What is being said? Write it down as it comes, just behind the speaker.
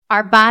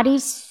Our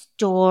bodies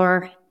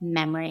store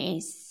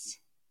memories.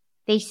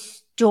 They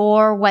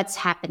store what's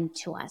happened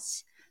to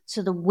us.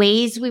 So the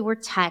ways we were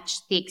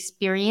touched, the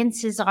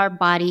experiences our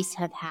bodies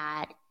have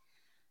had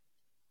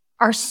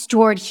are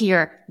stored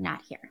here,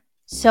 not here.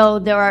 So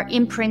there are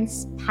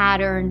imprints,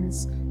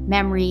 patterns,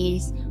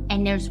 memories,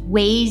 and there's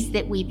ways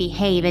that we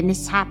behave. And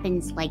this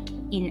happens like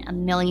in a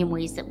million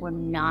ways that we're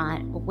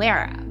not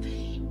aware of.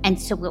 And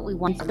so what we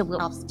want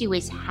to do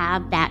is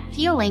have that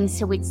feeling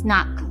so it's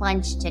not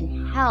clenched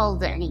and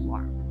held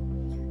anymore.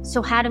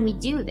 So how do we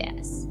do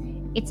this?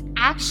 It's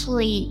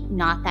actually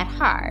not that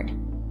hard.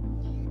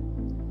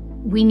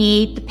 We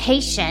need the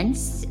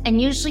patience and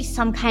usually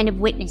some kind of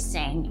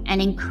witnessing and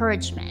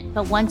encouragement.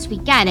 But once we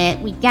get it,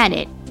 we get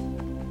it.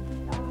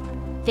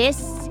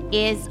 This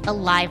is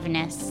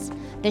Aliveness,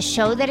 the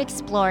show that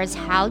explores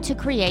how to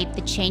create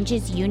the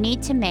changes you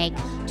need to make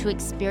to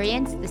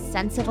experience the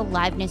sense of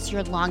aliveness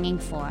you're longing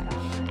for,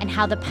 and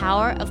how the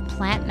power of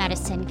plant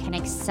medicine can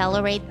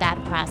accelerate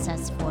that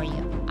process for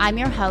you. I'm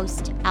your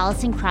host,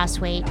 Allison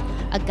Crosswaite,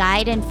 a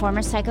guide and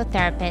former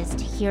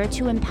psychotherapist, here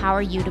to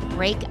empower you to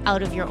break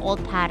out of your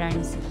old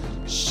patterns,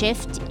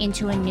 shift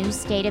into a new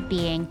state of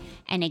being,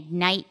 and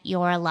ignite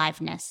your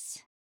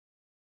aliveness.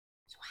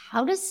 So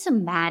how does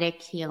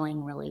somatic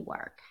healing really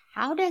work?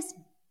 How does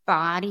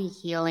body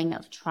healing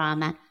of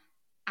trauma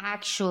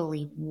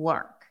actually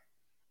work,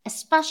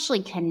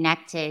 especially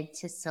connected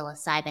to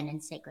psilocybin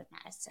and sacred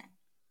medicine?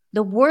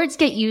 The words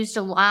get used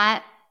a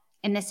lot.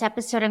 In this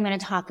episode, I'm going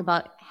to talk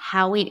about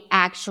how it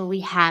actually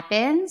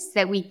happens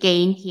that we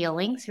gain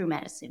healing through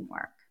medicine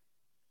work,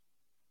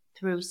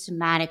 through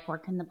somatic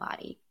work in the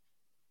body.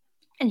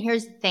 And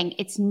here's the thing,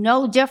 it's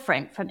no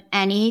different from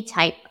any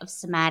type of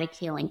somatic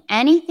healing.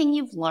 Anything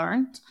you've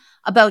learned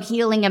about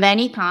healing of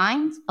any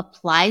kind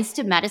applies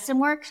to medicine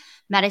work.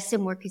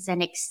 Medicine work is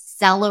an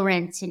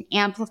accelerant, an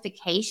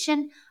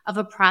amplification of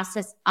a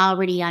process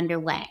already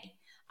underway.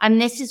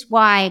 And this is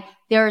why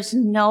there is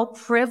no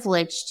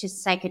privilege to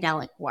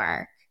psychedelic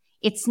work.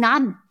 It's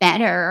not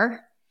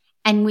better.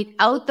 And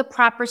without the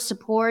proper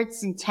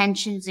supports,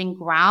 intentions, and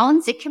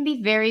grounds, it can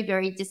be very,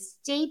 very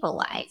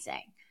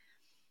destabilizing.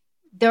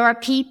 There are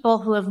people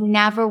who have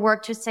never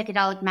worked with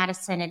psychedelic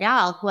medicine at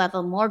all who have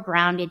a more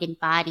grounded,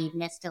 embodied,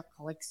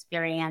 mystical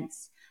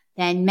experience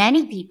than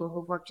many people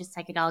who've worked with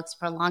psychedelics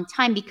for a long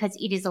time, because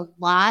it is a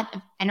lot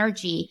of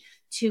energy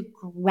to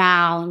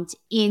ground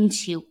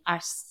into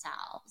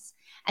ourselves.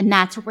 And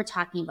that's what we're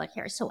talking about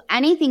here. So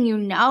anything you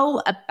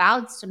know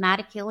about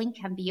somatic healing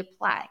can be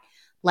applied.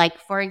 Like,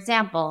 for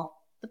example,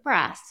 the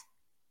breath,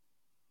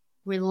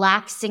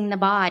 relaxing the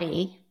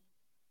body,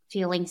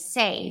 feeling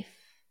safe,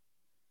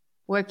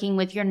 working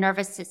with your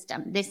nervous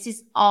system. This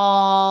is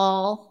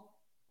all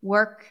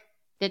work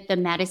that the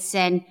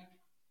medicine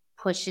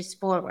pushes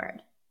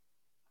forward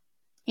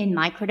in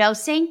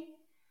microdosing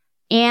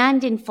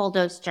and in full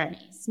dose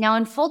journeys. Now,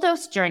 in full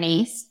dose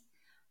journeys,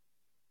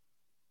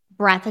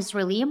 breath is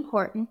really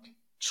important,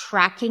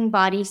 tracking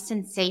body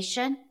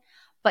sensation,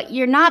 but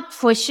you're not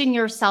pushing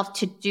yourself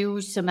to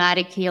do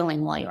somatic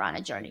healing while you're on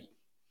a journey.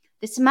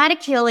 The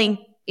somatic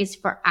healing is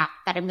for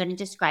that I'm going to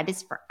describe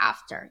is for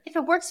after. If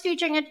it works for you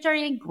during a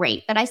journey,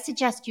 great. But I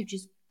suggest you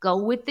just go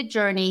with the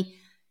journey,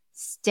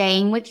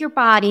 staying with your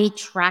body,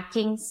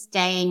 tracking,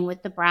 staying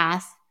with the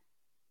breath,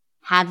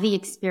 have the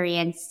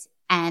experience,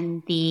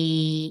 and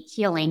the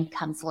healing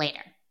comes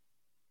later.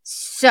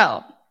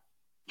 So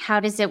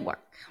how does it work?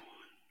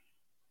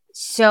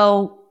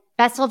 So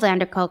Bessel van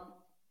der Kolk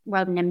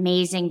wrote an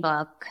amazing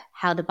book,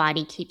 How the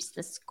Body Keeps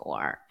the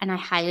Score, and I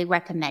highly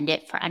recommend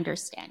it for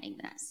understanding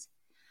this.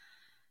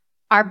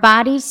 Our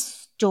bodies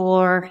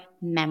store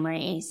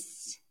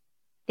memories.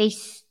 They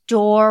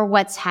store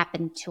what's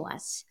happened to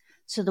us.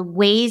 So the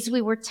ways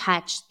we were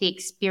touched, the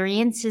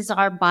experiences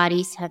our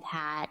bodies have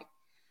had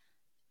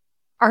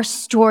are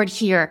stored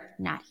here,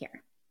 not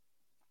here.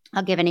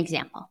 I'll give an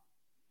example.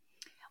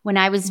 When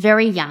I was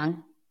very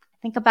young, I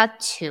think about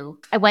 2,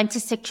 I went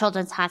to Sick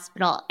Children's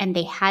Hospital and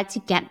they had to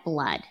get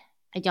blood.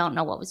 I don't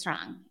know what was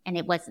wrong, and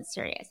it wasn't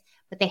serious,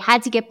 but they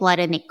had to get blood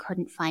and they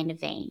couldn't find a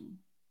vein.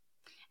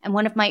 And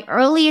one of my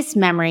earliest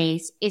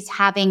memories is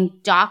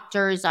having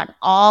doctors on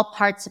all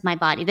parts of my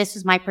body. This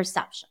was my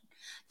perception.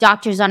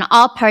 Doctors on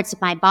all parts of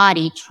my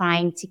body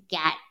trying to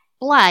get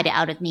blood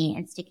out of me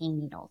and sticking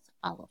needles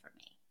all over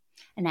me.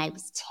 And I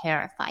was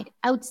terrified,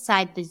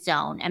 outside the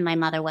zone, and my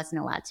mother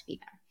wasn't allowed to be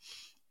there.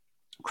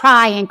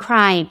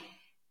 Crying.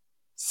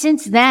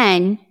 Since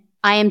then,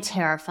 I am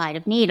terrified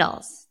of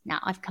needles. Now,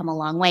 I've come a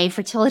long way.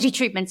 Fertility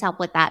treatments help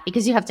with that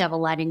because you have to have a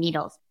lot of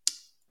needles.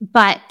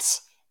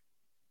 But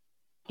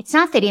it's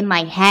not that in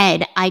my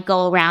head I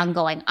go around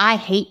going, I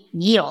hate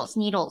needles.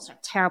 Needles are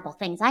terrible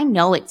things. I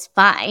know it's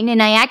fine.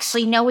 And I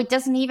actually know it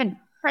doesn't even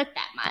hurt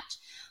that much.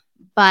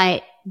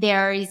 But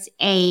there's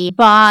a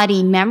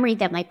body memory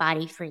that my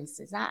body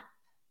freezes up.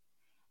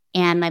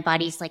 And my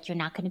body's like, you're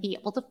not going to be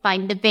able to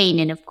find the vein.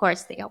 And of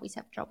course, they always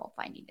have trouble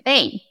finding the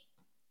vein.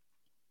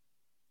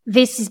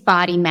 This is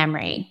body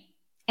memory.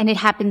 And it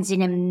happens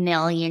in a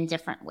million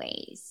different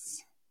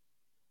ways.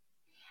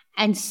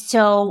 And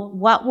so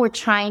what we're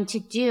trying to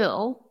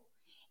do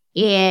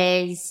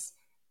is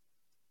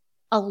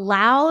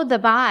allow the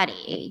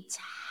body to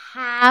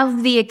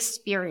have the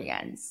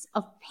experience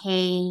of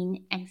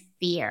pain and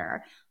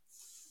fear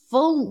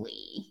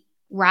fully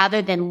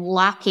rather than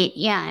lock it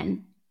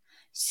in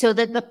so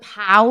that the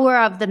power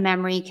of the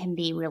memory can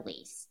be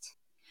released.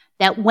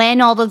 That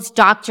when all those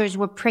doctors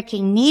were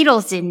pricking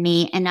needles in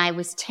me and I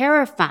was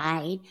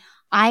terrified,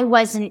 I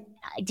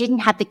didn't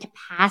have the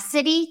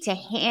capacity to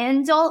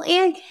handle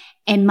it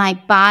and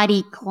my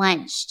body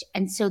clenched.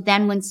 And so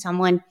then when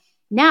someone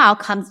now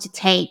comes to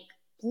take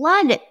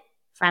blood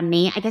from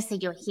me, I guess they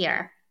do it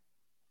here.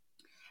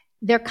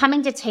 They're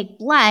coming to take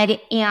blood,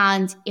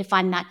 and if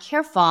I'm not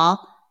careful,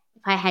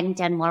 if I hadn't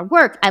done more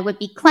work, I would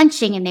be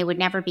clenching and they would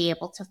never be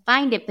able to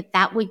find it. But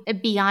that would be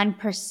beyond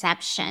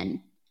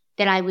perception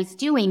that I was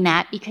doing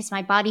that because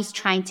my body's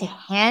trying to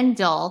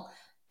handle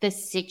the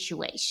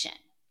situation.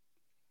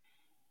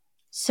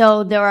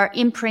 So there are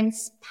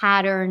imprints,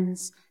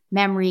 patterns,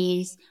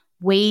 memories,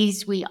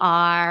 ways we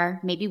are.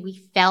 Maybe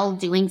we fell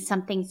doing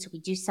something, so we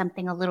do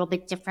something a little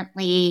bit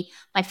differently.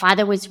 My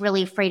father was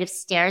really afraid of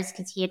stairs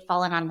because he had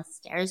fallen on the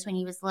stairs when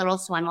he was little,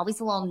 so I'm always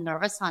a little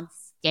nervous on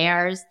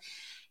stairs.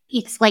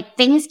 It's like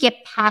things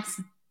get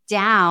passed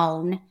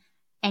down,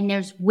 and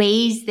there's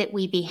ways that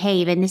we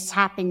behave, and this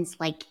happens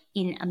like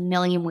in a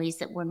million ways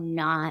that we're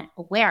not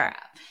aware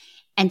of.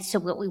 And so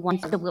what we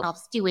want to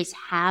do is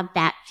have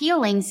that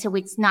feeling so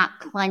it's not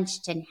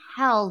clenched and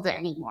held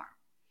anymore.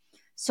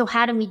 So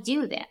how do we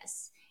do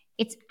this?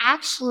 It's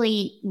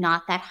actually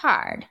not that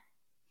hard.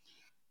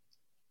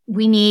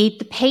 We need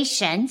the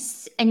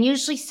patience and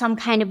usually some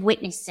kind of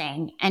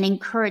witnessing and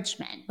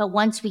encouragement. But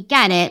once we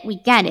get it, we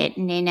get it.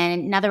 And in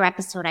another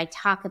episode, I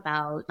talk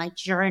about my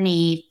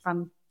journey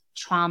from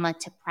trauma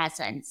to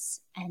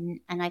presence.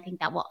 And I think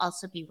that will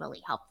also be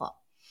really helpful.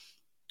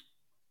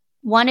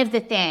 One of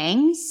the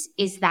things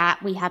is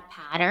that we have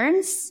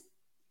patterns,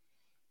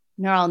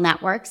 neural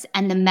networks,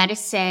 and the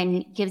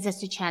medicine gives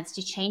us a chance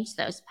to change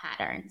those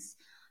patterns.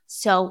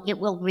 So it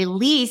will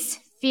release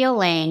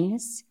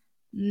feelings,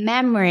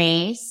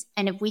 memories,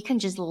 and if we can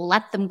just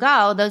let them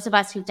go, those of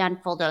us who've done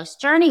full dose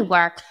journey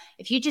work,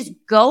 if you just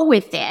go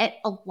with it,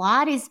 a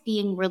lot is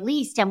being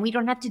released and we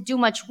don't have to do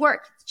much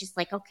work. It's just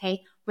like,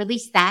 okay,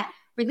 release that,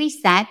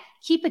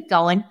 keep it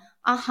going.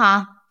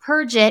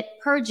 Purge it,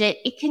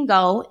 it can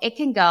go.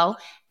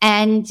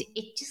 And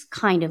it just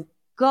kind of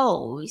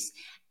goes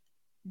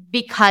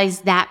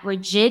because that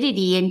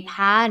rigidity and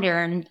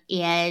pattern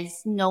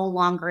is no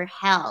longer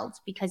held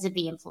because of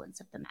the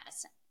influence of the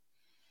medicine.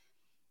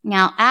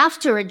 Now,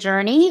 after a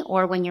journey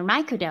or when you're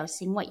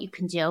microdosing, what you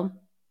can do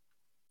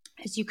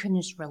is you can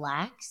just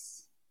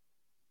relax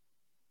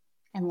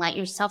and let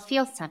yourself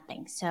feel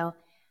something. So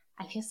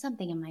I feel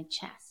something in my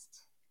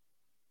chest.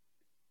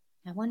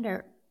 I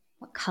wonder,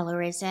 what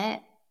color is it?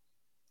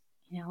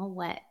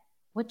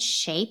 What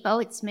shape? Oh,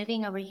 it's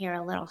moving over here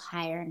a little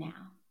higher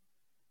now.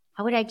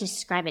 How would I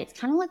describe it? It's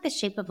kind of like the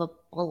shape of a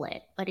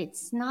bullet, but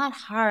it's not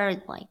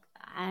hard like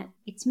that.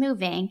 It's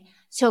moving.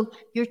 So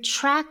you're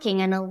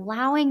tracking and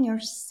allowing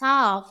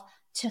yourself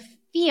to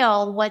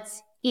feel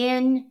what's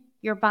in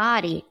your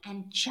body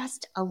and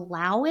just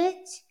allow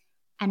it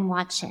and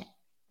watch it.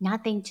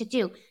 Nothing to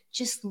do.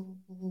 Just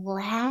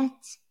let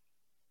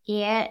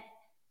it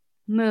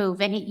move.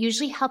 And it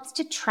usually helps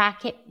to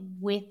track it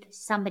with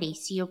somebody.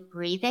 So you're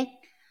breathing,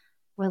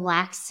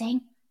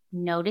 relaxing,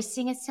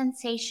 noticing a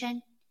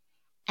sensation,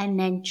 and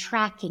then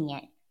tracking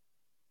it.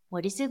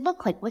 What does it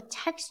look like? What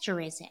texture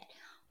is it?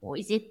 Or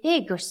is it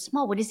big or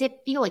small? What does it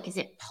feel like? Is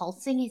it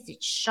pulsing? Is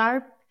it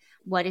sharp?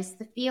 What is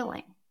the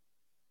feeling?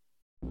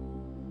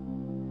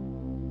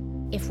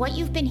 If what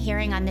you've been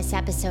hearing on this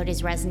episode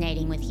is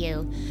resonating with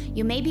you,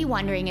 you may be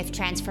wondering if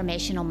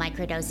transformational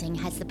microdosing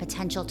has the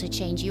potential to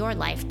change your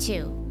life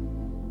too.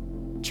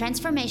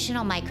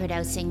 Transformational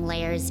microdosing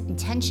layers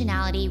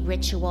intentionality,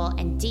 ritual,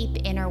 and deep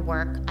inner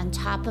work on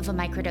top of a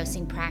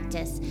microdosing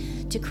practice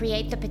to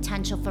create the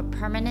potential for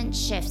permanent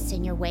shifts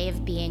in your way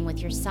of being with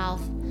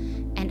yourself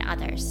and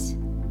others.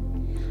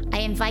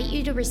 I invite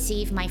you to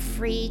receive my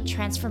free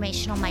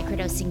transformational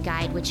microdosing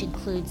guide, which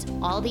includes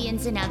all the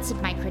ins and outs of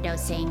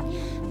microdosing,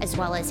 as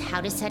well as how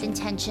to set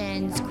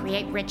intentions,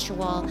 create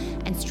ritual,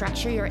 and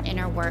structure your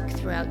inner work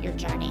throughout your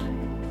journey.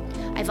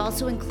 I've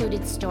also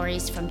included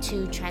stories from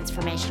 2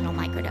 transformational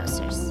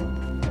microdosers.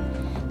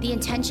 The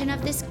intention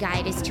of this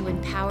guide is to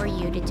empower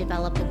you to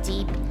develop a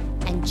deep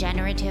and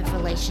generative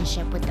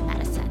relationship with the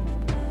medicine.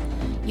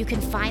 You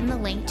can find the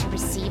link to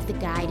receive the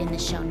guide in the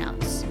show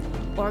notes,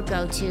 or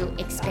go to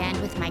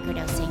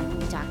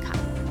expandwithmicrodosing.com.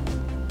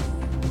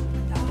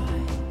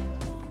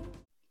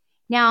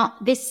 Now,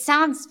 this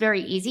sounds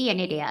very easy, and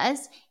it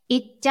is.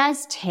 It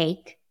does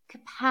take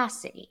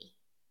capacity.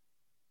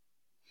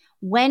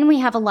 When we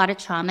have a lot of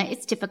trauma,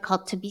 it's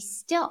difficult to be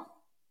still.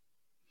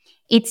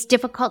 It's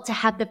difficult to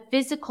have the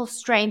physical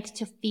strength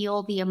to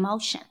feel the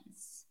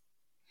emotions.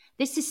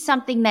 This is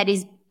something that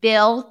is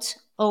built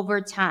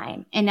over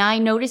time. And I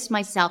notice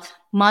myself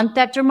month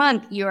after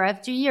month, year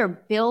after year,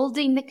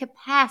 building the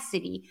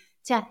capacity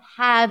to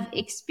have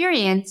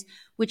experience,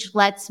 which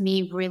lets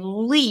me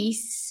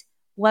release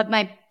what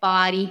my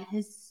body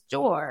has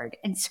stored.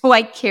 And so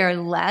I care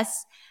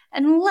less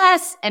and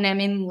less, and I'm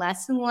in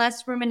less and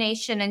less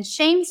rumination and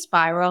shame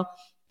spiral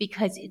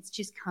because it's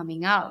just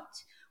coming out.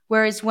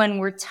 Whereas when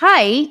we're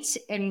tight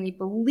and we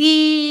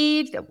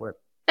believe that we're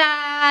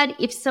bad,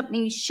 if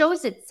something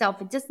shows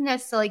itself, it doesn't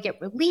necessarily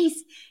get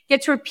released, it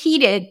gets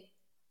repeated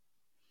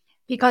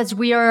because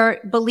we are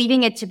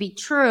believing it to be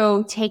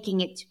true,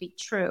 taking it to be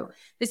true.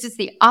 This is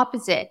the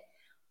opposite.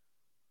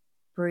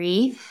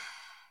 Breathe,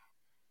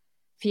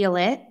 feel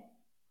it,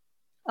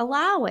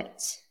 allow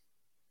it.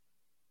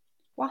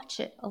 Watch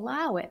it,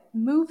 allow it,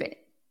 move it.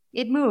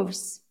 It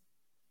moves.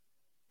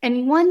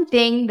 And one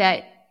thing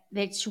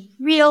that's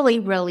really,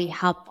 really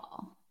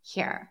helpful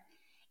here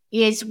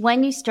is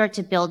when you start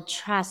to build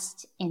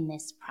trust in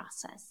this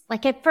process.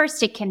 Like at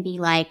first it can be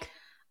like,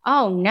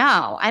 oh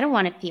no, I don't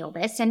want to feel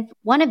this. And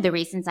one of the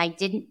reasons I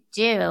didn't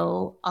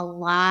do a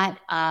lot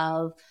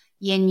of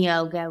yin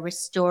yoga,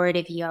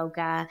 restorative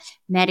yoga,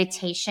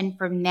 meditation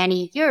for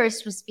many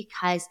years was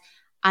because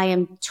I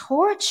am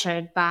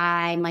tortured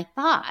by my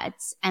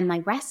thoughts and my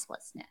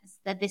restlessness,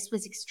 that this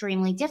was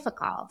extremely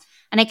difficult.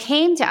 And I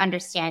came to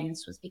understand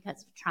this was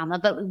because of trauma,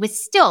 but it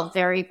was still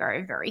very,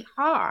 very, very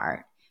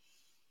hard.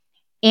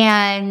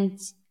 And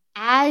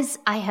as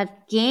I have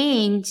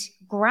gained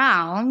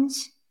ground,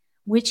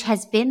 which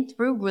has been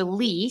through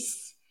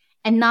release,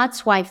 and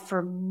that's why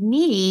for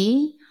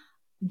me,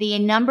 the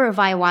number of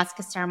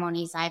ayahuasca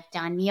ceremonies I've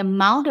done, the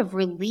amount of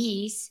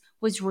release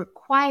was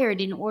required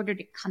in order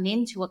to come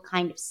into a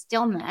kind of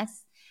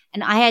stillness.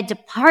 And I had to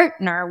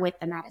partner with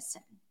the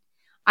medicine.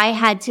 I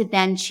had to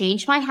then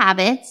change my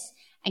habits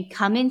and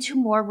come into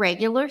more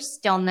regular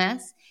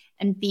stillness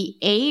and be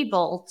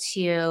able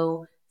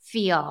to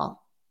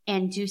feel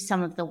and do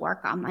some of the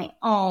work on my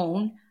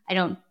own. I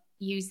don't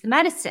use the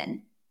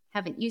medicine.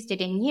 Haven't used it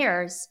in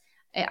years.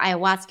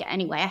 Ayahuasca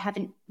anyway. I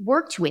haven't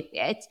worked with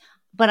it,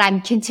 but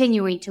I'm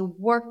continuing to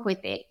work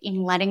with it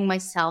in letting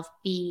myself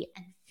be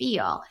and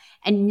feel.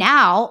 And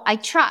now I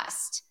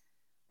trust.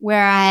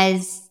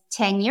 Whereas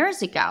 10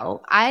 years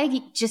ago,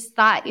 I just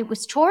thought it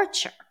was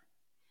torture.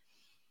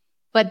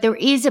 But there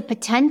is a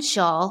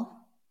potential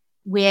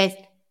with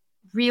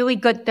really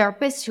good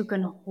therapists who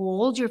can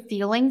hold your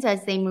feelings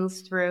as they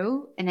move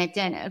through. And I've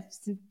done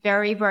some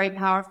very, very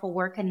powerful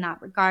work in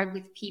that regard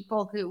with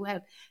people who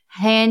have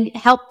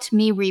helped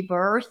me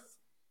rebirth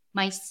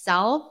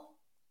myself.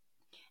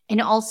 And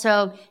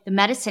also the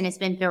medicine has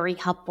been very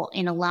helpful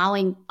in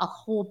allowing a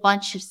whole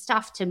bunch of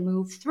stuff to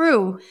move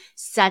through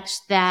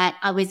such that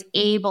I was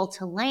able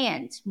to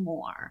land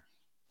more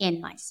in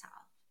myself.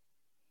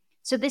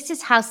 So this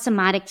is how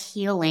somatic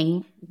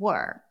healing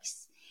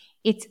works.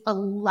 It's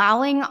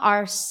allowing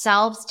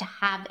ourselves to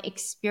have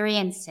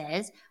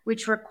experiences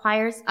which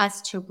requires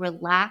us to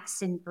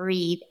relax and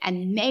breathe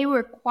and may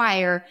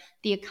require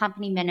the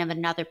accompaniment of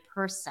another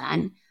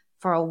person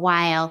for a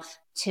while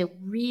to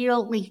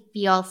really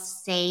feel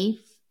safe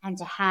and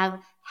to have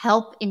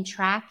help in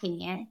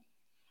tracking it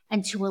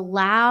and to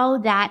allow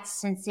that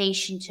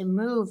sensation to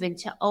move and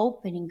to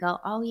open and go,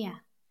 oh yeah,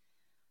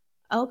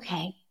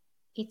 okay,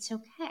 it's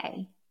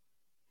okay.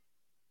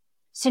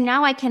 So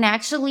now I can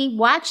actually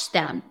watch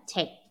them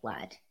take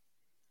blood.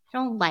 I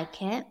don't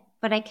like it,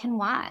 but I can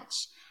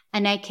watch.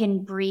 And I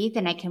can breathe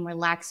and I can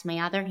relax my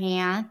other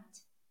hand.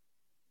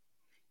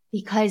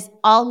 Because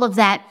all of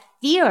that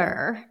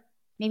fear,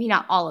 maybe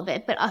not all of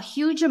it, but a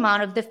huge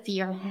amount of the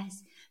fear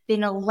has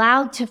been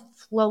allowed to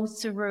flow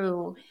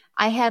through.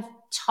 I have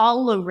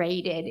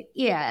tolerated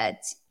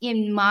it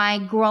in my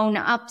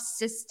grown-up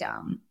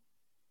system.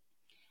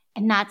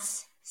 And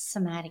that's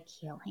somatic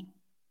healing.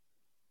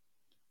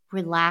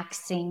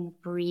 Relaxing,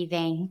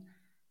 breathing,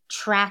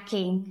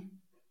 tracking,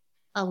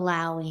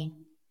 allowing,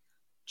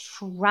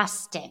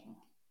 trusting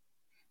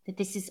that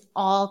this is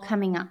all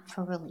coming up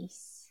for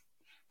release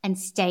and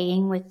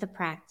staying with the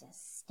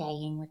practice,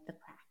 staying with the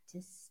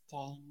practice,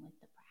 staying with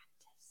the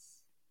practice.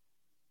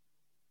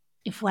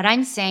 If what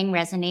I'm saying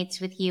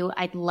resonates with you,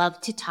 I'd love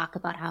to talk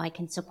about how I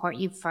can support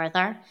you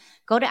further.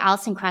 Go to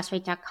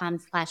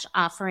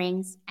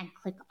AllisonCrossway.com/offerings and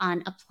click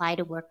on apply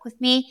to work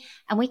with me,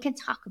 and we can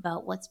talk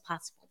about what's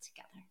possible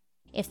together.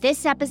 If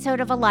this episode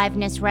of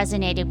Aliveness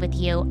resonated with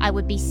you, I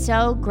would be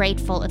so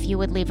grateful if you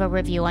would leave a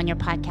review on your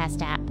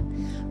podcast app.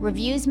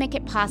 Reviews make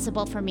it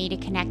possible for me to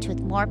connect with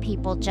more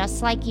people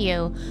just like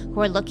you who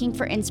are looking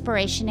for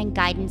inspiration and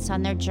guidance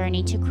on their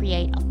journey to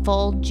create a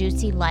full,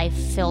 juicy life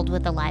filled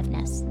with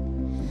aliveness.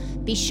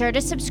 Be sure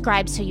to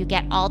subscribe so you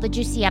get all the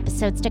juicy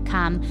episodes to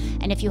come.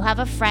 And if you have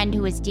a friend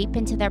who is deep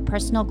into their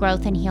personal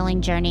growth and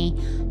healing journey,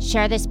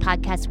 share this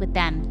podcast with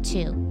them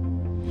too.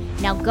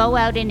 Now go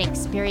out and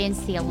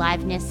experience the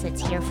aliveness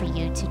that's here for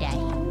you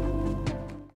today.